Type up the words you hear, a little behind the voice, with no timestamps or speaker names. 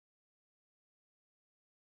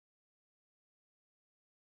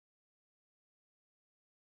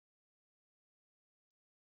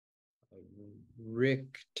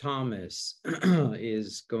Rick Thomas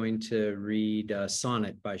is going to read a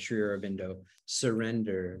sonnet by Sri Aurobindo,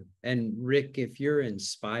 Surrender. And Rick, if you're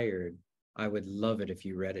inspired, I would love it if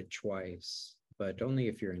you read it twice, but only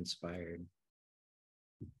if you're inspired.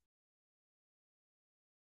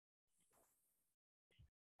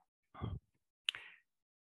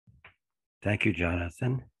 Thank you,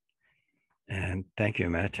 Jonathan. And thank you,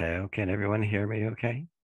 Matteo. Can everyone hear me okay?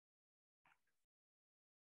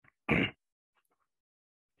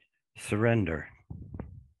 Surrender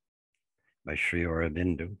by Sri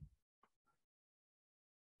Aurobindo.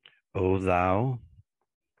 O thou,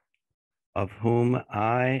 of whom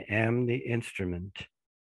I am the instrument,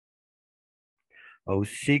 O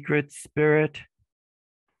secret spirit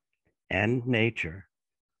and nature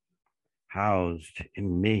housed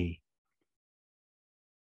in me,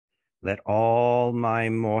 let all my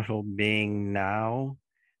mortal being now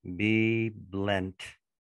be blent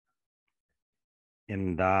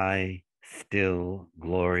in thy still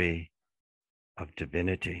glory of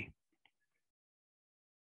divinity.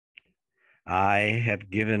 I have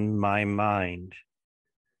given my mind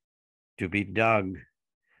to be dug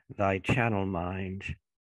thy channel mind.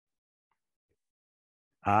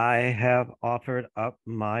 I have offered up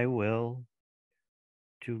my will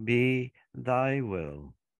to be thy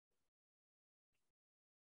will.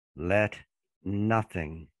 Let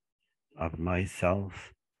nothing of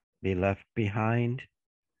myself be left behind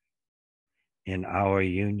in our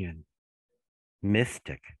union,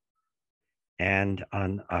 mystic and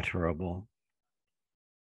unutterable.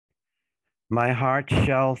 My heart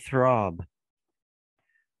shall throb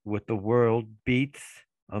with the world beats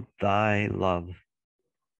of thy love.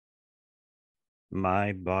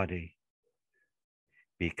 My body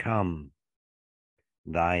become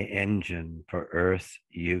thy engine for earth's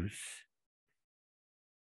use.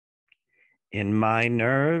 In my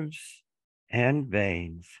nerves and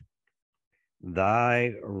veins,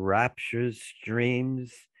 thy rapture's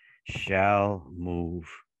streams shall move.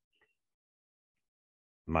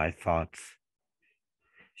 My thoughts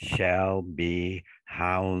shall be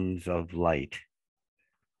hounds of light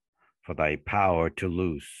for thy power to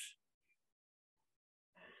loose.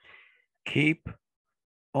 Keep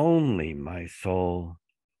only my soul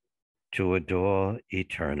to adore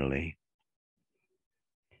eternally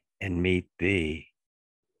and meet thee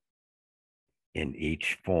in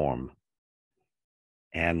each form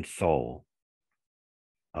and soul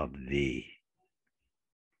of thee.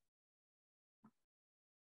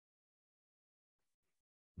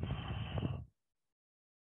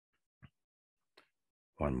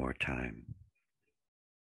 One more time.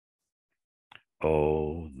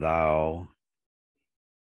 O thou,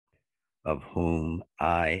 of whom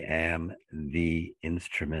I am the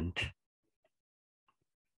instrument,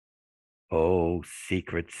 O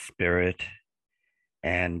secret spirit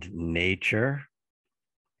and nature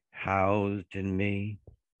housed in me,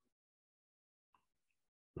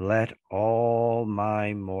 let all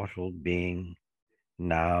my mortal being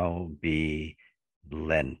now be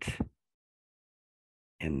blent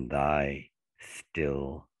in thy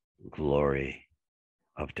still glory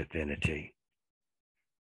of divinity.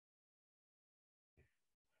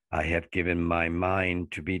 I have given my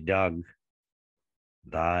mind to be dug,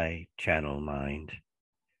 thy channel mind.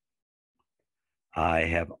 I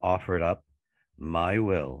have offered up my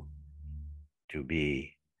will to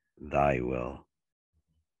be thy will.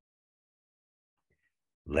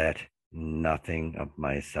 Let nothing of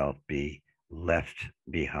myself be left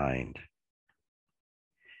behind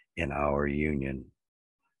in our union,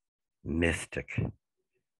 mystic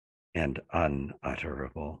and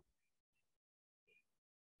unutterable.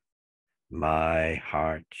 My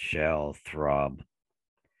heart shall throb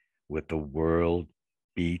with the world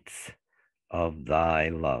beats of thy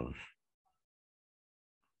love.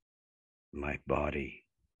 My body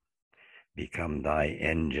become thy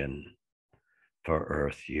engine for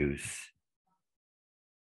earth use.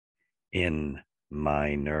 In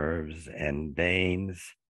my nerves and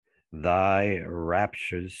veins, thy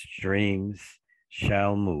rapture's streams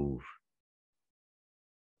shall move.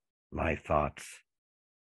 My thoughts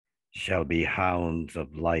shall be hounds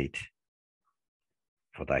of light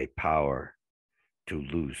for thy power to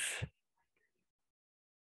loose.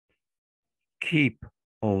 Keep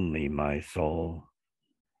only my soul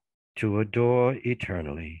to adore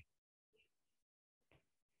eternally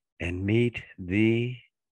and meet thee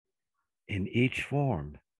in each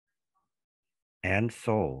form and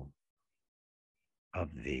soul of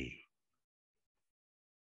thee.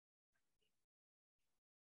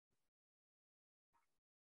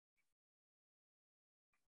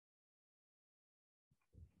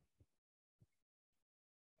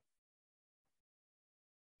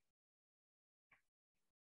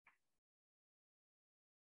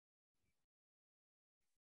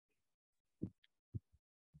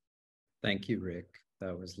 Thank you, Rick.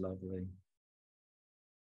 That was lovely.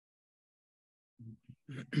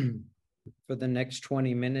 For the next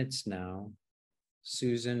 20 minutes now,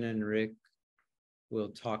 Susan and Rick will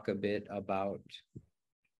talk a bit about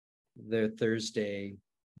their Thursday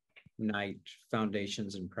night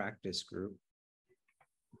Foundations and Practice group,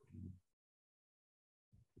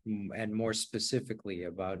 and more specifically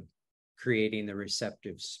about creating the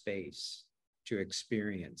receptive space to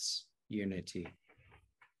experience unity.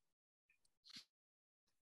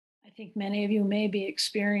 I think many of you may be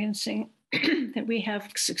experiencing that we have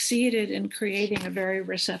succeeded in creating a very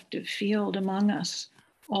receptive field among us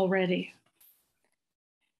already.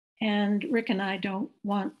 And Rick and I don't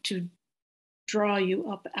want to draw you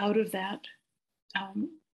up out of that,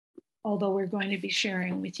 although we're going to be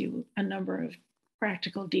sharing with you a number of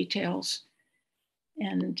practical details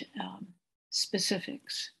and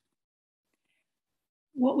specifics.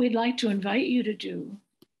 What we'd like to invite you to do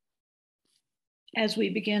as we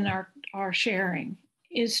begin our sharing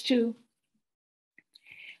is to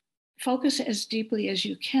focus as deeply as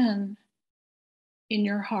you can in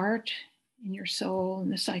your heart, in your soul, in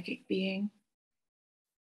the psychic being,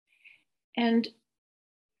 and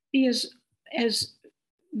be as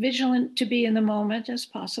vigilant to be in the moment as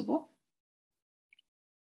possible,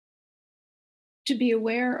 to be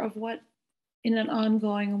aware of what in an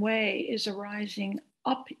ongoing way is arising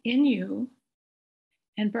up in you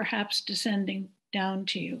and perhaps descending down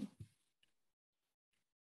to you.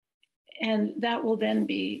 And that will then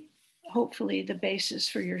be hopefully the basis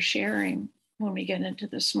for your sharing when we get into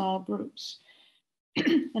the small groups.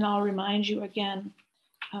 And I'll remind you again,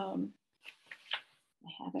 I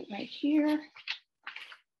have it right here,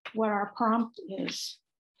 what our prompt is.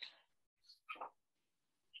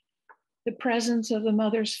 The presence of the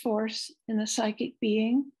mother's force in the psychic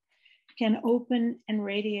being can open and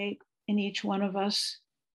radiate in each one of us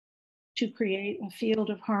to create a field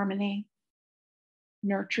of harmony,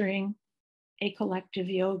 nurturing a collective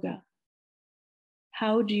yoga.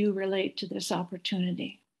 How do you relate to this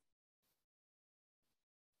opportunity?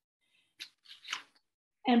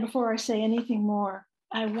 And before I say anything more,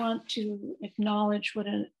 I want to acknowledge what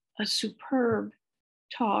a superb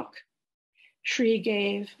talk Sri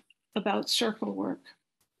gave about circle work.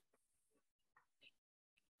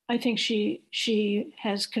 I think she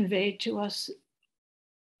has conveyed to us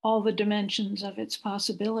all the dimensions of its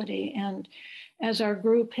possibility. And as our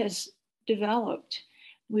group has developed,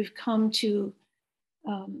 we've come to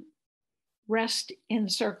rest in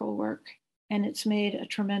circle work, and it's made a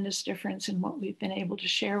tremendous difference in what we've been able to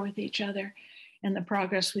share with each other and the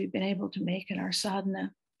progress we've been able to make in our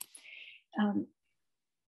sadhana. I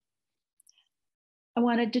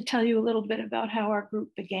wanted to tell you a little bit about how our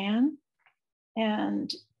group began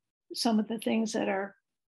and some of the things that are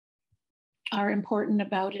important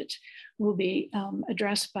about it will be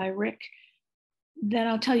addressed by Rick. Then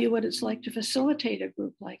I'll tell you what it's like to facilitate a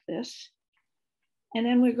group like this. And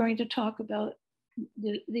then we're going to talk about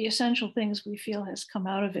the essential things we feel has come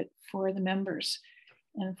out of it for the members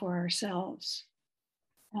and for ourselves.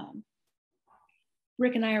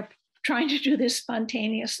 Rick and I are trying to do this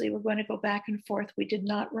spontaneously. We're going to go back and forth. We did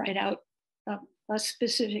not write out a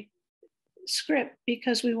specific script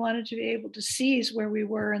because we wanted to be able to seize where we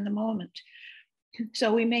were in the moment.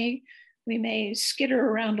 So we may skitter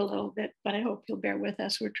around a little bit, but I hope you'll bear with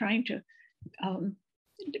us. We're trying to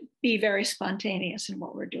be very spontaneous in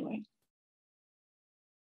what we're doing.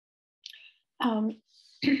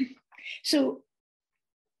 So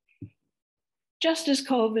just as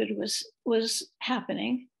COVID was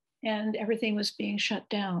happening and everything was being shut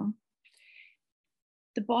down,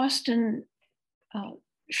 the Boston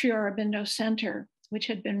Sri Aurobindo Center, which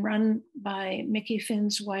had been run by Mickey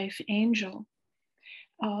Finn's wife, Angel,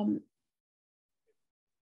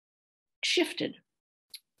 shifted.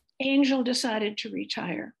 Angel decided to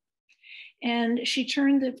retire, and she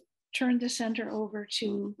turned the center over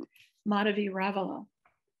to Madhavi Ravala.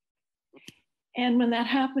 And when that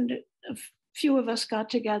happened, a few of us got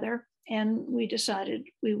together and we decided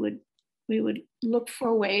we would look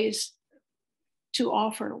for ways to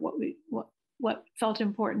offer what felt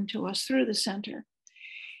important to us through the center.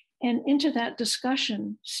 And into that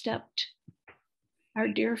discussion stepped our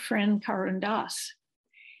dear friend Karun Das.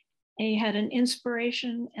 He had an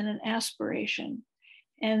inspiration and an aspiration,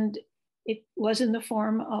 and it was in the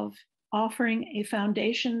form of offering a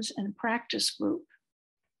foundations and practice group.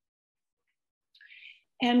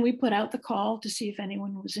 And we put out the call to see if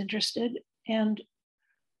anyone was interested, and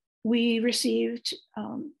we received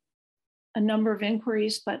a number of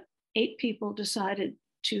inquiries, but 8 people decided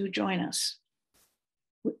to join us,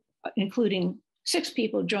 including 6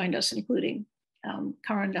 people joined us, including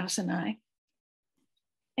Karan Das and I.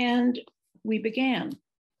 And we began.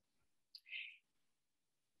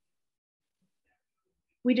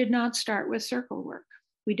 We did not start with circle work.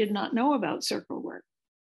 We did not know about circle work.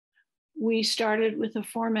 We started with a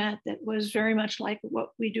format that was very much like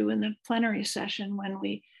what we do in the plenary session when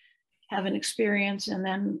we have an experience and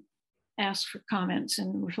then ask for comments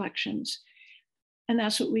and reflections. And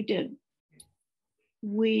that's what we did.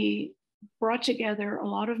 We brought together a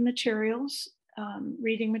lot of materials,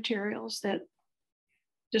 reading materials that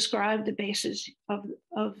describe the basis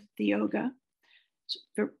of the yoga,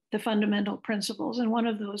 the fundamental principles. And one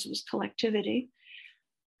of those was collectivity,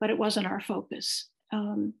 but it wasn't our focus.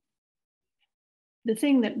 The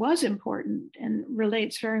thing that was important and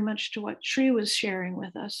relates very much to what Sri was sharing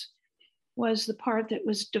with us was the part that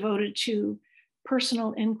was devoted to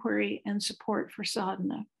personal inquiry and support for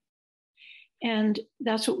sadhana. And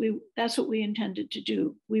that's what we intended to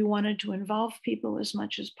do. We wanted to involve people as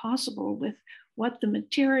much as possible with what the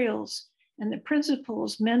materials and the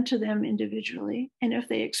principles meant to them individually, and if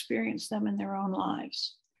they experienced them in their own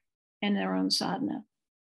lives and their own sadhana.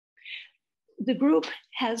 The group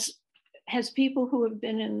has people who have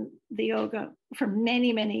been in the yoga for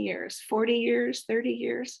many, many years, 40 years, 30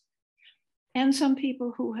 years, and some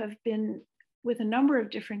people who have been with a number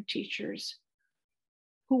of different teachers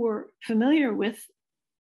who were familiar with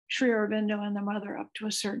Sri Aurobindo and the mother up to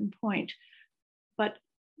a certain point, but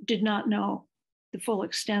did not know the full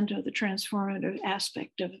extent of the transformative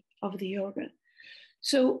aspect of the yoga.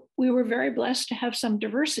 So we were very blessed to have some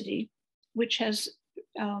diversity, which has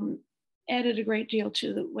added a great deal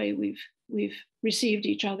to the way we've received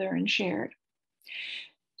each other and shared.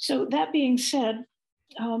 So that being said,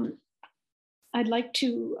 I'd like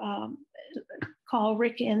to call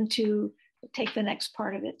Rick in to take the next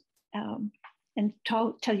part of it and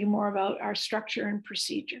tell you more about our structure and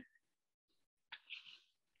procedure.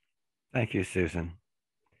 Thank you, Susan.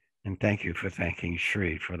 And thank you for thanking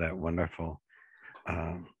Sri for that wonderful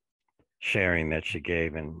sharing that she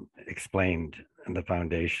gave and explained the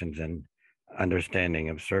foundations and understanding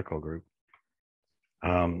of circle group.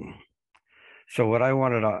 So what I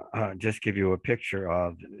wanted to just give you a picture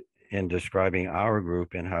of in describing our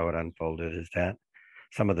group and how it unfolded is that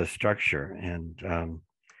some of the structure. And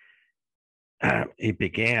it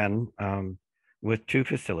began with two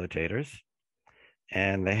facilitators,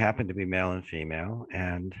 and they happened to be male and female.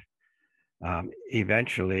 And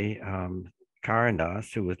eventually, Karan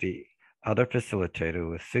Das, who was the other facilitator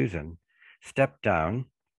with Susan, stepped down,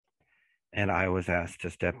 and I was asked to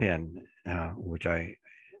step in, which I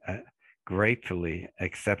gratefully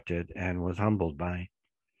accepted and was humbled by.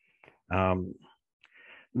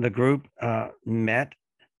 The group met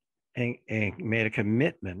and made a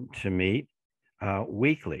commitment to meet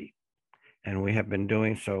weekly, and we have been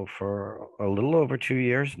doing so for a little over 2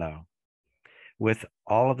 years now, with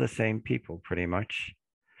all of the same people pretty much,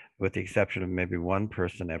 with the exception of maybe one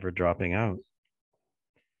person ever dropping out.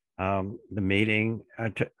 The meeting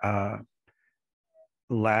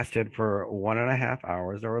lasted for 1.5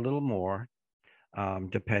 hours or a little more,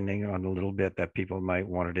 depending on a little bit that people might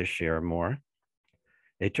wanted to share more.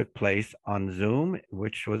 It took place on Zoom,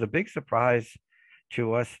 which was a big surprise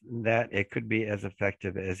to us that it could be as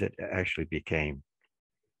effective as it actually became.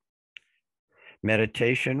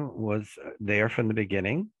 Meditation was there from the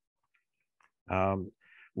beginning.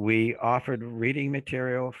 We offered reading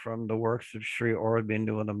material from the works of Sri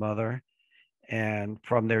Aurobindo and the Mother and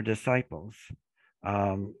from their disciples,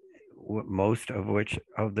 most of which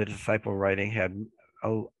of the disciple writing had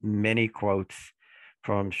many quotes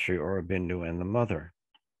from Sri Aurobindo and the Mother.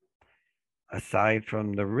 Aside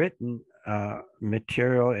from the written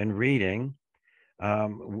material and reading,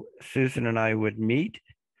 Susan and I would meet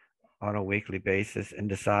on a weekly basis and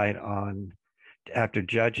decide on, after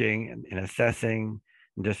judging and assessing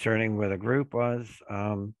and discerning where the group was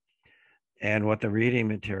and what the reading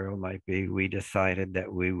material might be, we decided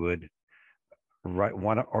that we would write,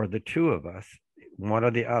 one or the two of us, one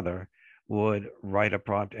or the other, would write a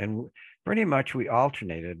prompt. And pretty much we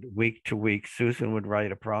alternated week to week. Susan would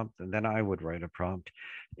write a prompt and then I would write a prompt.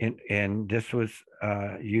 And this was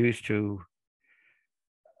used to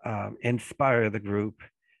inspire the group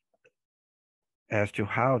as to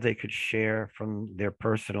how they could share from their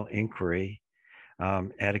personal inquiry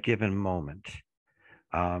at a given moment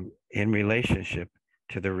in relationship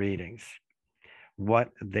to the readings,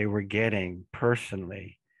 what they were getting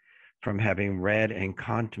personally from having read and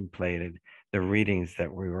contemplated the readings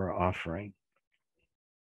that we were offering.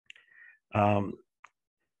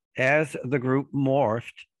 As the group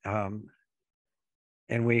morphed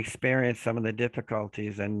and we experienced some of the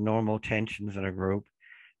difficulties and normal tensions in a group,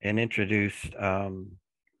 and introduced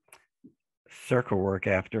circle work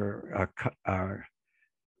after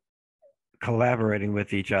collaborating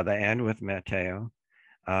with each other and with Matteo,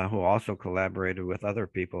 who also collaborated with other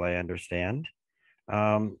people, I understand.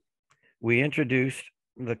 We introduced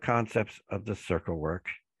the concepts of the circle work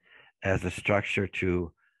as a structure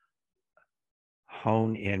to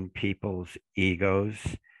hone in people's egos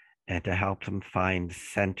and to help them find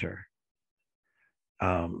center.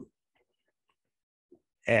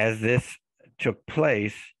 As this took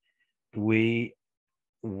place, we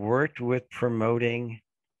worked with promoting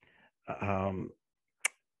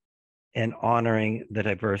and honoring the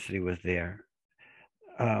diversity was there.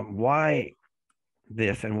 Why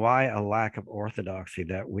this and why a lack of orthodoxy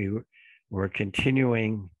that we were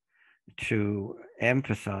continuing to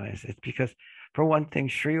emphasize? It's because, for one thing,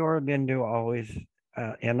 Sri Aurobindo always,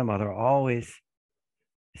 and the mother always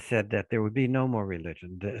said that there would be no more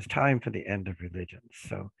religion. There's time for the end of religion.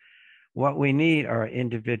 So what we need are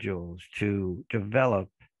individuals to develop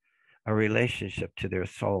a relationship to their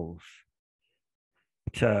souls,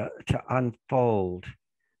 to unfold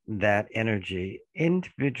that energy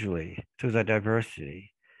individually through the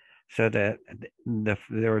diversity, so that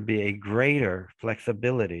there would be a greater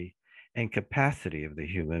flexibility and capacity of the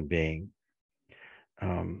human being.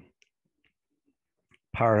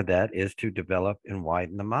 Part of that is to develop and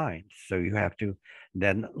widen the mind. So you have to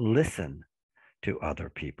then listen to other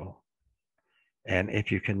people. And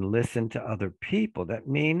if you can listen to other people, that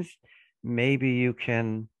means maybe you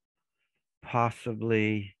can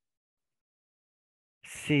possibly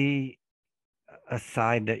see a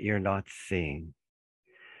side that you're not seeing.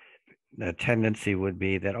 The tendency would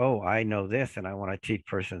be that, oh, I know this and I want to teach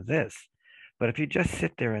person this. But if you just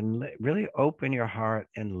sit there and really open your heart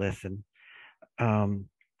and listen,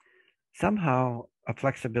 somehow a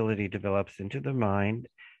flexibility develops into the mind,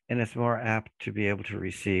 and it's more apt to be able to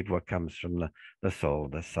receive what comes from the soul,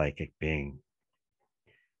 the psychic being.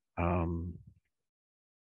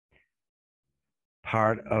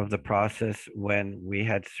 Part of the process when we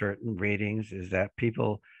had certain readings is that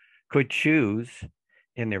people could choose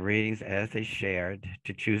in their readings as they shared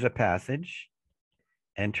to choose a passage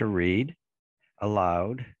and to read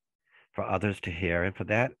aloud for others to hear, and for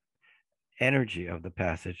that energy of the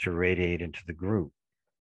passage to radiate into the group.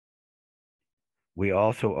 We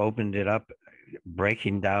also opened it up,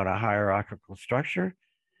 breaking down a hierarchical structure,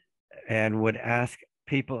 and would ask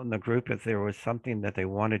people in the group if there was something that they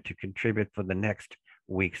wanted to contribute for the next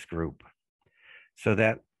week's group, so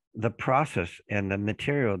that the process and the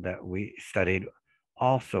material that we studied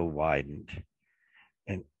also widened.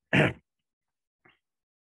 And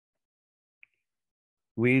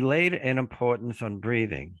we laid an importance on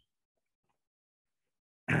breathing,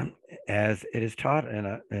 as it is taught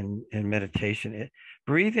in meditation.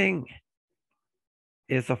 Breathing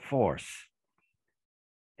is a force,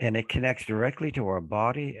 and it connects directly to our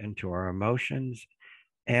body and to our emotions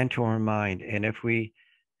and to our mind. And if we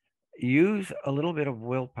use a little bit of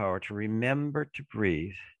willpower to remember to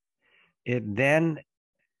breathe, it then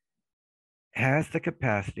has the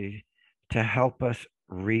capacity to help us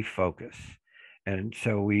refocus. And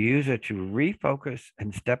so we use it to refocus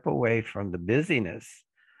and step away from the busyness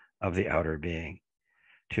of the outer being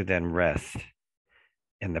to then rest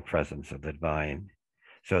in the presence of the divine,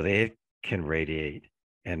 so that it can radiate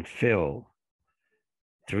and fill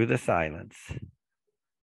through the silence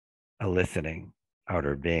a listening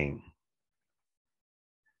outer being.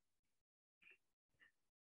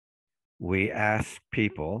 We ask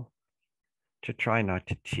people to try not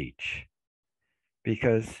to teach,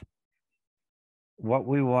 because what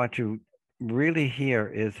we want to really hear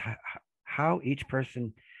is how each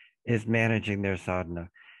person is managing their sadhana,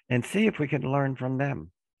 and see if we can learn from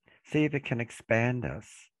them, see if it can expand us,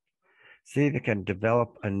 see if it can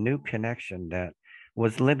develop a new connection that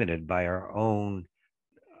was limited by our own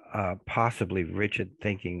possibly rigid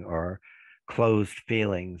thinking or closed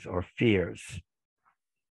feelings or fears.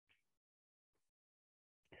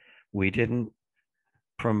 We didn't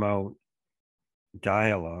promote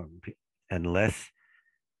dialogue unless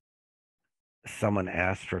someone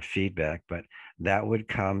asked for feedback, but that would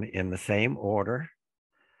come in the same order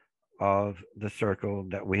of the circle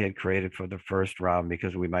that we had created for the first round,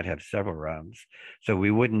 because we might have several rounds, so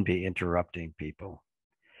we wouldn't be interrupting people.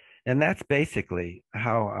 And that's basically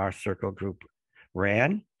how our circle group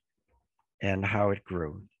ran and how it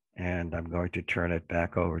grew. And I'm going to turn it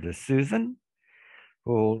back over to Susan,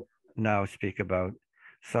 who will now speak about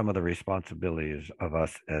some of the responsibilities of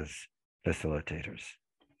us as facilitators.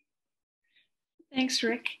 Thanks,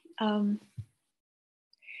 Rick.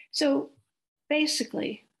 So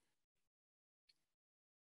basically,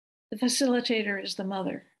 the facilitator is the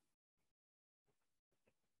mother,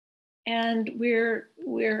 And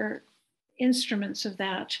we're instruments of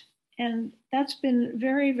that. And that's been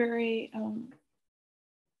very, very,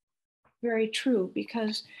 very true,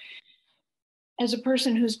 because as a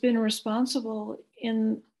person who's been responsible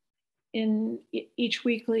in each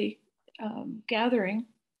weekly gathering,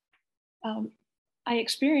 I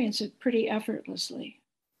experience it pretty effortlessly.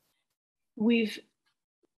 We've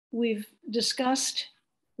discussed,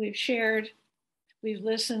 we've shared, we've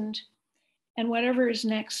listened, and whatever is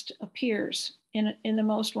next appears in the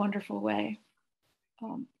most wonderful way.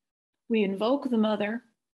 We invoke the mother,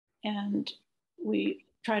 and we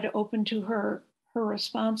try to open to her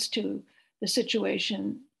response to the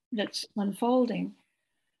situation that's unfolding.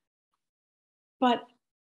 But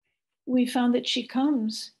we found that she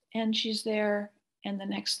comes and she's there, and the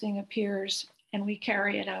next thing appears, and we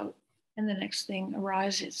carry it out, and the next thing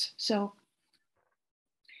arises. So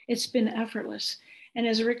it's been effortless. And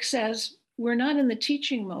as Rick says, we're not in the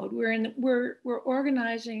teaching mode. We're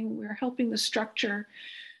organizing, we're helping the structure.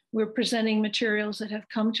 We're presenting materials that have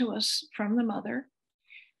come to us from the mother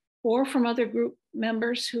or from other group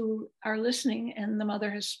members who are listening, and the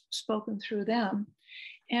mother has spoken through them.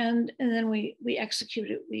 And then we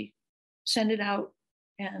execute it. We send it out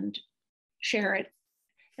and share it.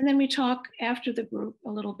 And then we talk after the group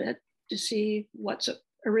a little bit to see what's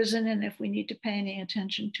arisen and if we need to pay any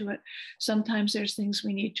attention to it. Sometimes there's things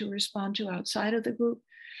we need to respond to outside of the group.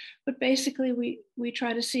 But basically, we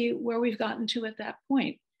try to see where we've gotten to at that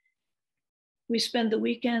point. We spend the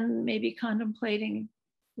weekend maybe contemplating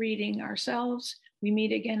reading ourselves. We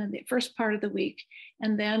meet again in the first part of the week,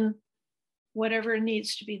 and then whatever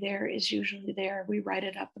needs to be there is usually there. We write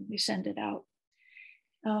it up and we send it out.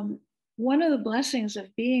 One of the blessings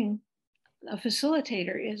of being a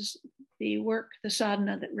facilitator is the work, the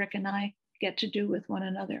sadhana that Rick and I get to do with one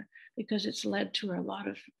another, because it's led to a lot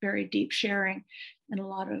of very deep sharing and a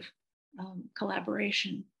lot of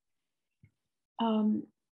collaboration.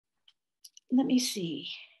 Let me see.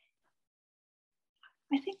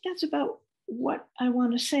 I think that's about what I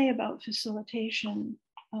want to say about facilitation.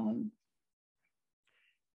 Can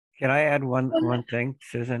I add one thing,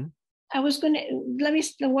 Susan? I was going to, let me,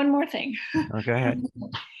 one more thing. Oh, go ahead.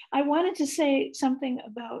 I wanted to say something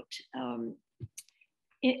about,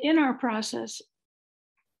 in our process,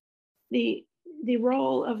 the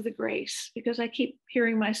role of the grace, because I keep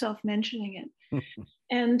hearing myself mentioning it.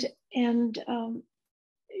 and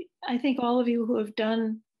I think all of you who have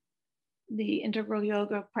done the integral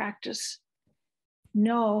yoga practice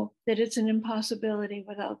know that it's an impossibility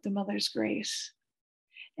without the mother's grace.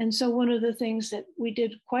 And so one of the things that we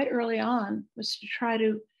did quite early on was to try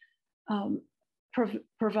to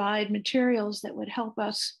provide materials that would help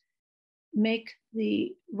us make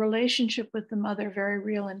the relationship with the mother very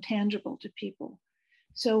real and tangible to people.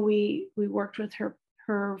 So we worked with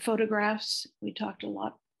her photographs. We talked a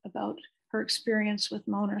lot about her experience with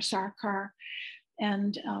Mona Sarkar,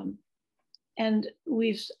 and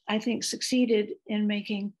we've, I think, succeeded in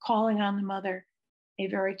making calling on the mother a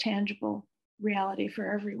very tangible reality for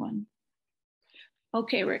everyone.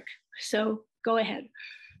 Okay, Rick, so go ahead.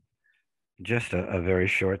 Just a very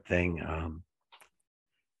short thing.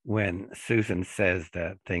 When Susan says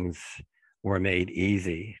that things were made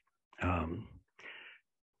easy,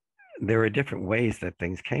 there are different ways that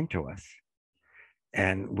things came to us.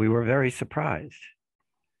 And we were very surprised.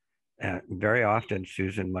 Very often,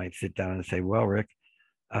 Susan might sit down and say, well, Rick,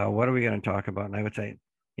 what are we going to talk about? And I would say,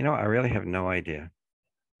 you know, I really have no idea.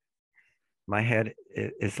 My head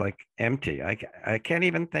is like empty. I can't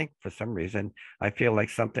even think for some reason. I feel like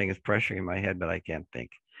something is pressuring my head, but I can't think.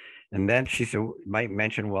 And then she might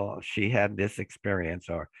mention, well, she had this experience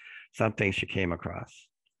or something she came across.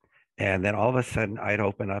 And then all of a sudden I'd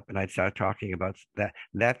open up and I'd start talking about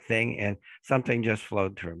that thing, and something just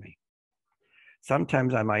flowed through me.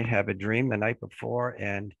 Sometimes I might have a dream the night before,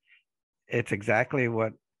 and it's exactly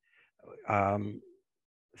what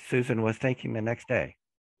Susan was thinking the next day.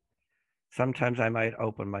 Sometimes I might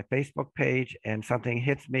open my Facebook page and something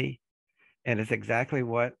hits me, and it's exactly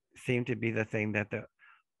what seemed to be the thing that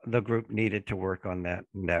the group needed to work on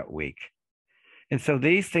that week. And so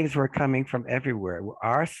these things were coming from everywhere.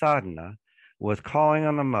 Our sadhana was calling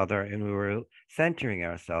on the mother, and we were centering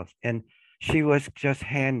ourselves, and she was just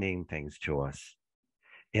handing things to us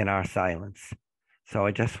in our silence. So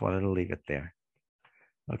I just wanted to leave it there.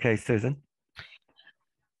 Okay, Susan?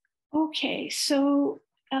 Okay, so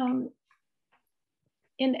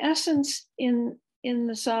in essence, in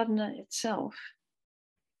the sadhana itself,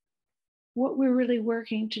 what we're really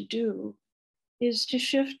working to do is to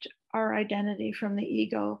shift our identity from the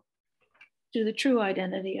ego to the true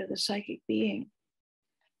identity of the psychic being.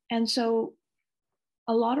 And so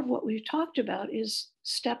a lot of what we've talked about is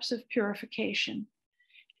steps of purification.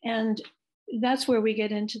 And that's where we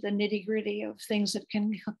get into the nitty-gritty of things that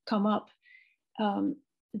can come up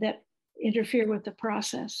that interfere with the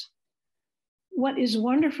process. What is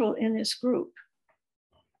wonderful in this group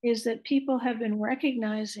is that people have been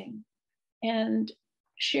recognizing and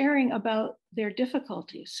sharing about their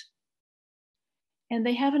difficulties, and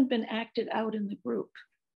they haven't been acted out in the group.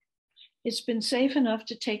 It's been safe enough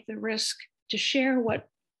to take the risk to share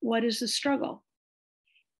what is the struggle.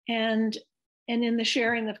 And in the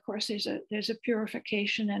sharing, of course, there's a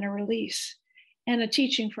purification and a release and a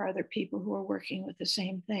teaching for other people who are working with the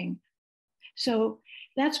same thing. So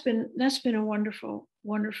that's been a wonderful,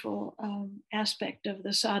 wonderful aspect of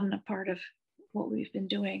the sadhana part of what we've been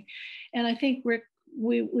doing. And I think, Rick,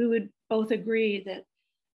 we would both agree that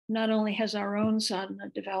not only has our own sadhana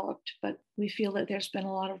developed, but we feel that there's been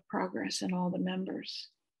a lot of progress in all the members.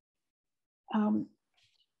 I'm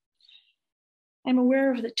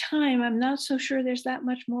aware of the time. I'm not so sure there's that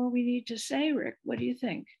much more we need to say, Rick. What do you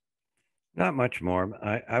think? Not much more.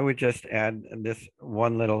 I would just add this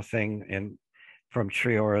one little thing from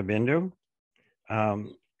Sri Aurobindo.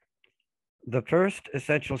 The first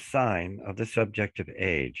essential sign of the subjective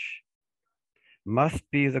age must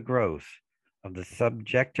be the growth of the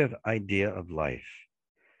subjective idea of life,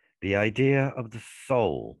 the idea of the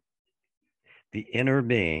soul, the inner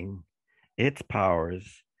being, its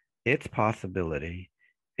powers, its possibility,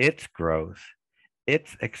 its growth,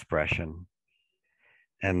 its expression,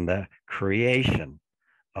 and the creation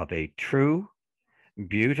of a true,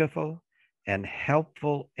 beautiful, and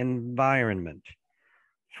helpful environment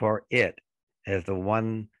for it as the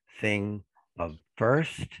one thing of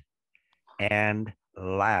first and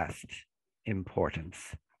last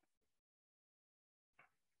importance.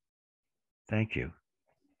 Thank you.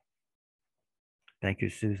 Thank you,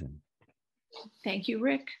 Susan. Thank you,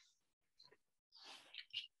 Rick.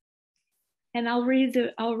 And I'll read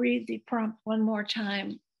the prompt one more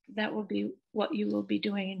time. That will be what you will be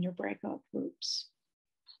doing in your breakout groups.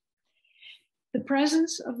 The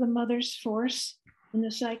presence of the mother's force in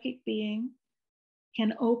the psychic being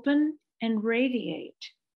can open and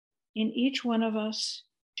radiate in each one of us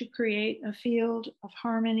to create a field of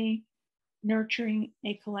harmony, nurturing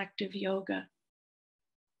a collective yoga.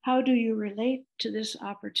 How do you relate to this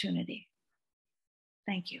opportunity?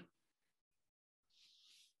 Thank you.